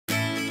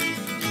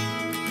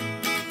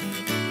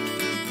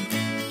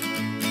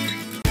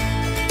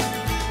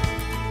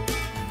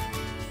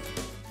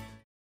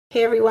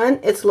Hey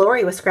everyone, it's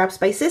Lori with Scraps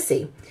by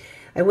Sissy.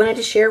 I wanted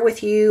to share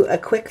with you a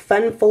quick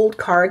fun fold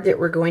card that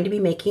we're going to be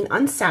making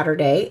on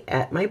Saturday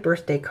at my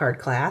birthday card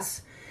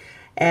class.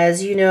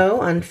 As you know,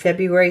 on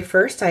February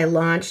 1st I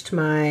launched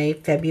my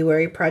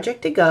February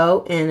project to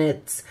go, and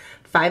it's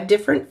 5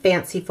 different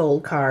fancy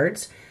fold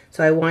cards.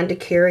 So I wanted to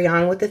carry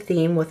on with the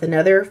theme with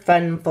another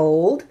fun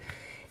fold,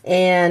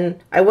 and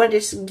I wanted to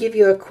just give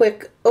you a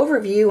quick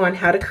overview on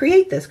how to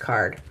create this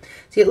card.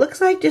 See, it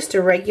looks like just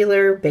a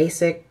regular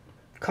basic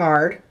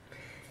card,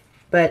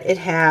 but it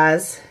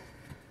has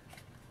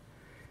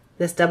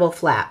this double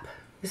flap.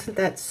 Isn't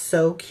that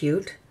so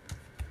cute?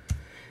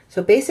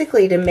 So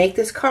basically, to make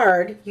this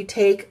card, you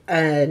take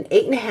an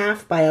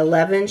 8.5 by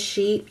 11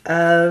 sheet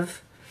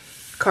of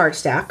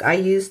cardstock. I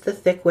used the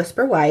thick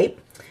Whisper White.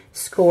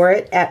 Score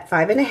it at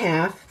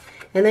 5.5,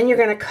 and then you're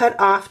going to cut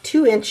off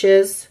 2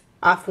 inches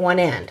off one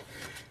end.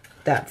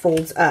 That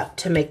folds up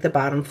to make the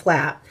bottom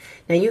flap.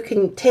 Now you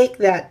can take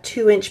that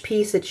 2-inch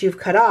piece that you've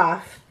cut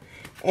off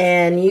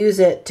and use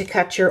it to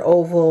cut your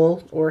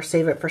oval or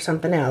save it for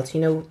something else.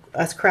 You know,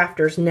 us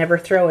crafters never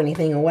throw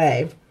anything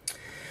away.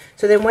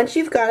 So then once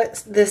you've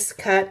got this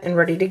cut and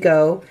ready to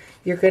go,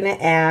 you're going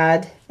to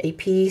add a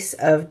piece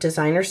of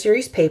designer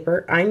series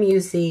paper. I'm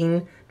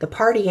using the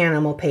Party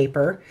Animal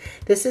paper.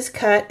 This is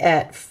cut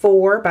at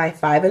 4 by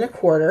 5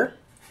 1/4.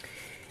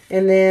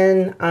 And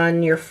then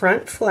on your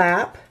front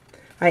flap,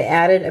 I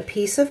added a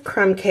piece of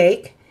crumb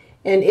cake,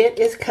 and it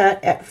is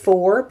cut at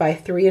 4 by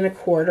 3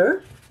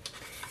 1/4.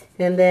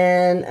 And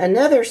then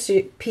another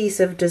piece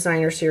of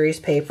designer series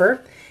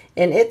paper,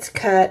 and it's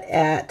cut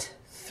at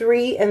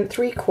 3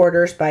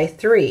 3/4 by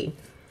 3.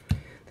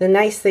 The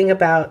nice thing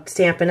about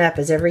Stampin' Up!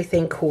 Is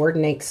everything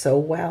coordinates so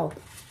well.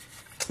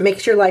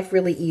 Makes your life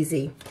really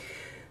easy.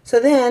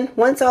 So then,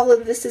 once all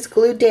of this is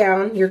glued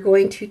down, you're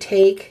going to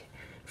take,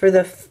 for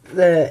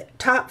the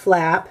top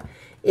flap,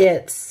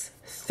 it's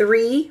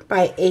 3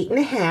 by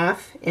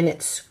 8.5, and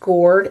it's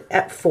scored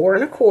at 4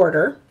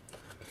 1/4.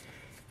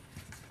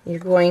 You're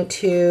going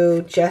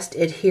to just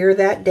adhere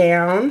that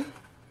down.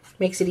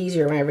 Makes it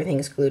easier when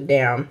everything's glued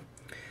down.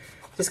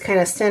 Just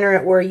kind of center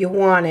it where you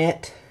want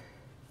it,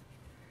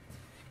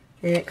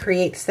 and it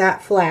creates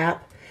that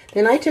flap.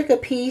 Then I took a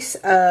piece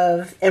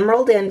of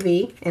Emerald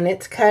Envy, and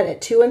it's cut at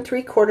 2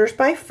 3/4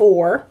 by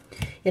 4,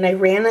 and I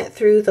ran it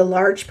through the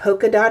large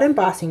polka dot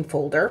embossing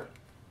folder.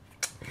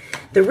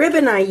 The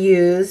ribbon I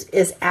use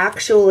is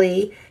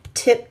actually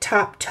Tip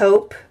Top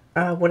Taupe,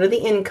 one of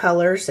the in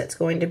colors that's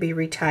going to be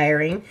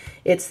retiring.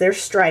 It's their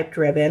striped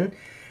ribbon.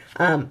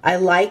 I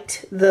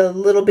liked the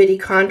little bitty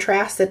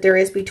contrast that there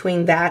is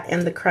between that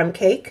and the crumb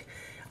cake.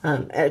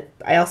 I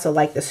also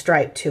like the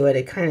stripe to it.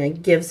 It kind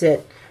of gives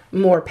it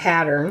more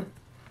pattern.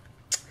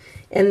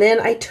 And then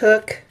I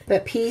took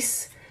that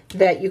piece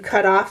that you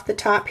cut off the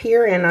top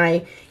here, and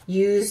I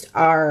used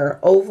our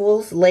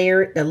ovals,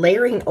 the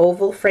layering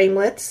oval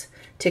framelits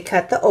to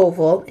cut the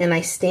oval, and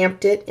I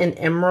stamped it in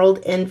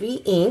Emerald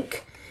Envy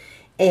ink.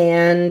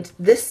 And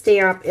this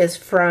stamp is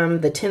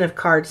from the Tin of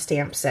Cards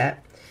stamp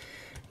set.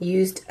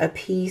 Used a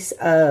piece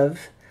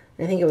of,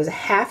 I think it was a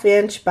 1/2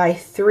 inch by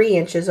 3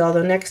 inches,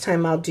 although next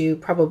time I'll do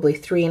probably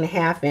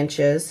 3.5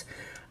 inches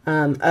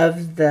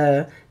of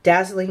the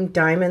Dazzling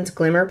Diamonds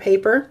glimmer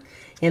paper.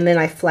 And then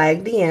I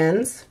flagged the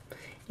ends,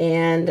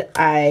 and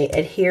I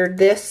adhered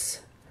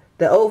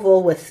the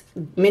oval with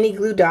mini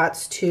glue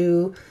dots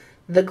to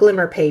the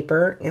glimmer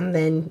paper, and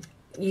then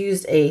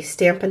used a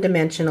Stampin'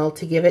 Dimensional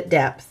to give it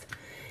depth.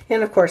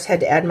 And of course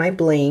had to add my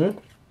bling.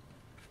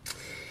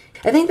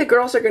 I think the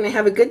girls are going to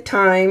have a good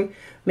time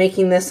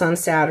making this on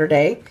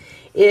Saturday.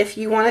 If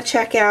you want to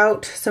check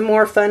out some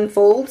more fun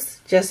folds,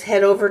 just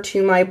head over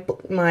to my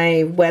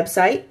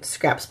website,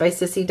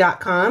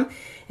 scrapsbysissy.com,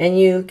 and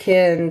you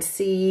can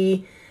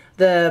see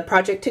the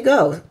project to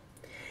go.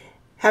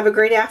 Have a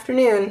great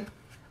afternoon.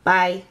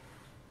 Bye.